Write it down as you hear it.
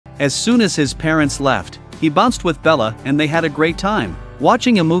As soon as his parents left, he bounced with Bella and they had a great time,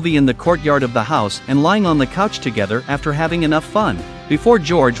 watching a movie in the courtyard of the house and lying on the couch together after having enough fun. Before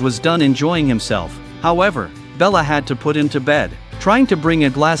George was done enjoying himself, however, Bella had to put him to bed, trying to bring a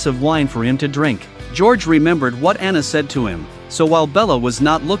glass of wine for him to drink. George remembered what Anna said to him, so while Bella was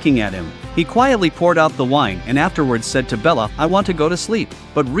not looking at him, he quietly poured out the wine and afterwards said to Bella, "I want to go to sleep."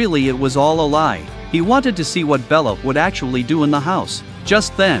 But really it was all a lie. He wanted to see what Bella would actually do in the house.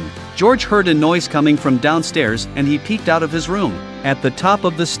 Just then, George heard a noise coming from downstairs and he peeked out of his room. At the top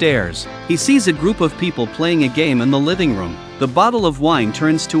of the stairs, he sees a group of people playing a game in the living room. The bottle of wine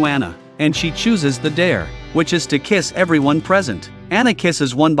turns to Anna, and she chooses the dare, which is to kiss everyone present. Anna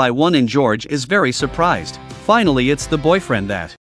kisses one by one and George is very surprised. Finally, it's the boyfriend that